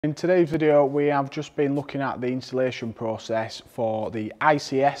In today's video we have just been looking at the installation process for the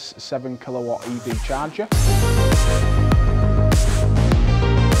iCS 7 kilowatt EV charger.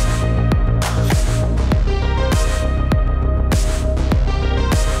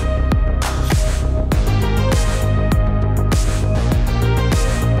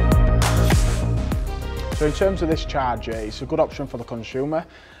 So in terms of this charger, it's a good option for the consumer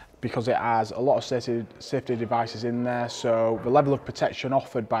because it has a lot of safety devices in there, so the level of protection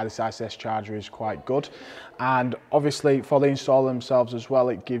offered by this iCS charger is quite good. And obviously for the installer themselves as well,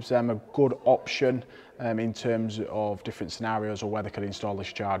 it gives them a good option in terms of different scenarios or where they could install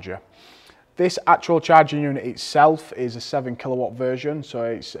this charger. This actual charging unit itself is a 7 kilowatt version, so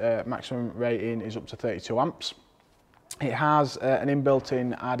its maximum rating is up to 32 amps. It has an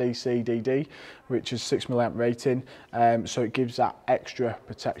inbuilt-in RDC DD, which is 6 milliamp rating, so it gives that extra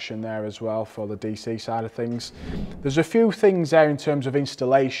protection there as well for the DC side of things. There's a few things there in terms of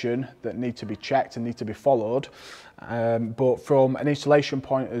installation that need to be checked and need to be followed, but from an installation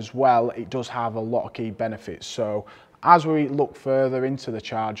point as well, it does have a lot of key benefits. So as we look further into the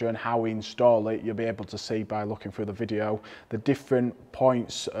charger and how we install it, you'll be able to see by looking through the video the different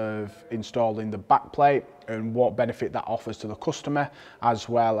points of installing the backplate and what benefit that offers to the customer, as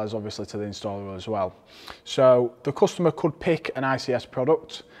well as obviously to the installer as well. So the customer could pick an iCS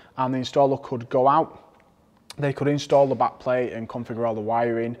product and the installer could go out, they could install the backplate and configure all the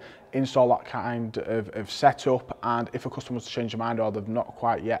wiring, install that kind of setup, and if a customer was to change their mind or they've not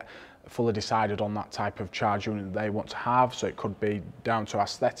quite yet fully decided on that type of charge unit that they want to have, so it could be down to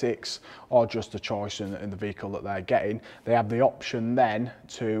aesthetics or just a choice in the vehicle that they're getting, they have the option then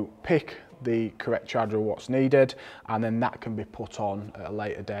to pick the correct charger of what's needed, and then that can be put on at a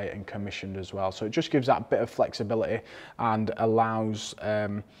later date and commissioned as well. So it just gives that bit of flexibility and allows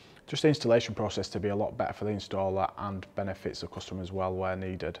just the installation process to be a lot better for the installer and benefits the customer as well where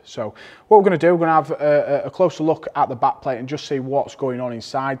needed. So what we're going to do, we're going to have a closer look at the backplate and just see what's going on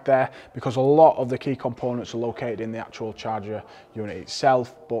inside there, because a lot of the key components are located in the actual charger unit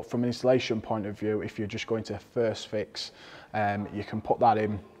itself. But from an installation point of view, if you're just going to first fix, you can put that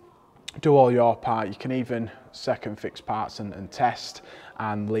in, do all your part. You can even second fix parts and test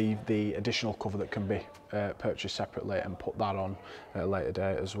and leave the additional cover that can be purchased separately and put that on at a later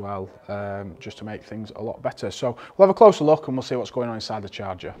date as well, just to make things a lot better. So we'll have a closer look and we'll see what's going on inside the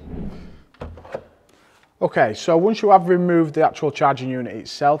charger. Okay, so once you have removed the actual charging unit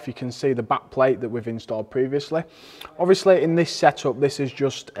itself, you can see the back plate that we've installed previously. Obviously in this setup, this is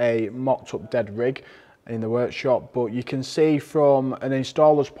just a mocked up dead rig in the workshop, but you can see from an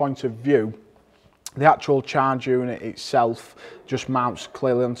installer's point of view, the actual charge unit itself just mounts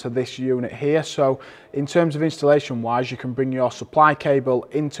clearly onto this unit here. So in terms of installation wise, you can bring your supply cable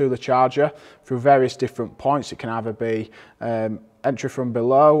into the charger through various different points. It can either be entry from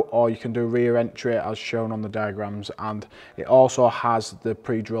below, or you can do rear entry as shown on the diagrams, and it also has the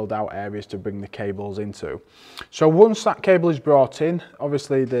pre-drilled out areas to bring the cables into. So once that cable is brought in,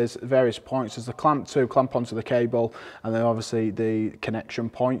 obviously there's various points. There's the clamp to clamp onto the cable, and then obviously the connection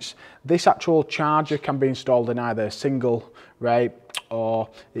points. This actual charger can be installed in either a single ray, or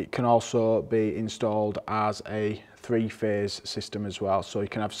it can also be installed as a three-phase system as well. So you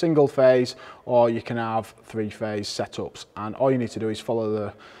can have single phase or you can have three-phase setups, and all you need to do is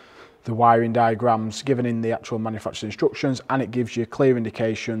follow the wiring diagrams given in the actual manufacturer instructions, and it gives you clear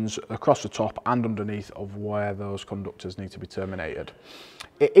indications across the top and underneath of where those conductors need to be terminated.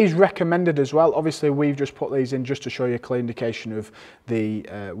 It is recommended as well, obviously we've just put these in just to show you a clear indication of the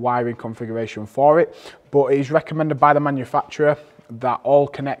wiring configuration for it, but it is recommended by the manufacturer that all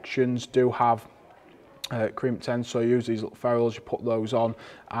connections do have crimp ends. So you use these little ferrules, you put those on,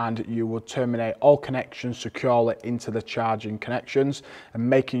 and you would terminate all connections securely into the charging connections, and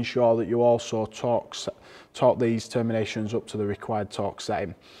making sure that you also torque these terminations up to the required torque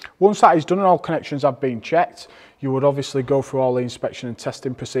setting. Once that is done and all connections have been checked, you would obviously go through all the inspection and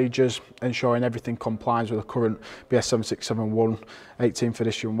testing procedures, ensuring everything complies with the current BS 7671 18th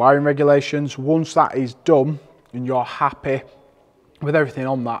edition wiring regulations. Once that is done and you're happy with everything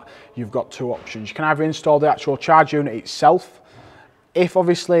on that, you've got two options. You can either install the actual charge unit itself. If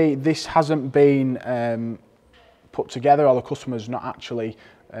obviously this hasn't been put together, or the customer's not actually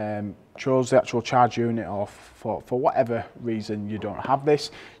chose the actual charge unit, or for whatever reason you don't have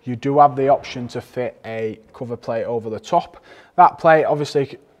this, you do have the option to fit a cover plate over the top. That plate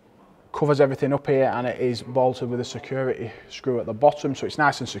obviously covers everything up here, and it is bolted with a security screw at the bottom, so it's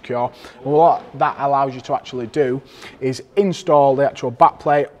nice and secure. And what that allows you to actually do is install the actual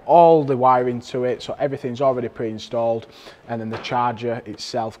backplate, all the wiring to it, so everything's already pre-installed, and then the charger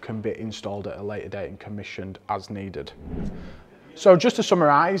itself can be installed at a later date and commissioned as needed. So just to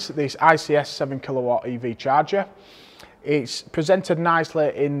summarise, this iCS 7 kilowatt EV charger, it's presented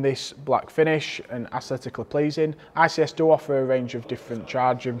nicely in this black finish and aesthetically pleasing. iCS do offer a range of different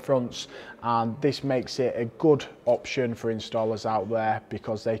charging fronts, and this makes it a good option for installers out there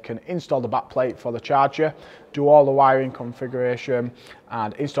because they can install the backplate for the charger, do all the wiring configuration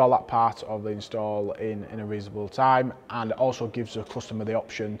and install that part of the install in a reasonable time, and it also gives the customer the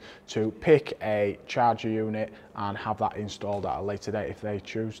option to pick a charger unit and have that installed at a later date if they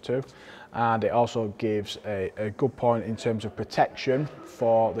choose to. And it also gives a good point in terms of protection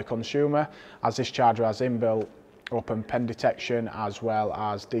for the consumer, as this charger has inbuilt open pen detection as well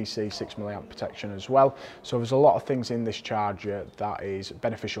as DC 6 milliamp protection as well. So there's a lot of things in this charger that is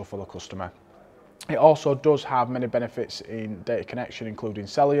beneficial for the customer. It also does have many benefits in data connection, including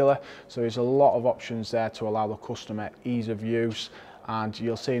cellular, so there's a lot of options there to allow the customer ease of use, and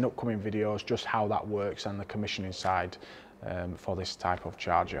you'll see in upcoming videos just how that works and the commissioning side for this type of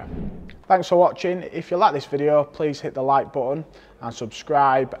charger. Thanks for watching. If you like this video, please hit the like button and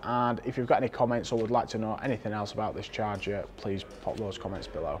subscribe, and if you've got any comments or would like to know anything else about this charger, please pop those comments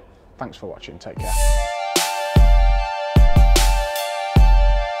below. Thanks for watching, take care.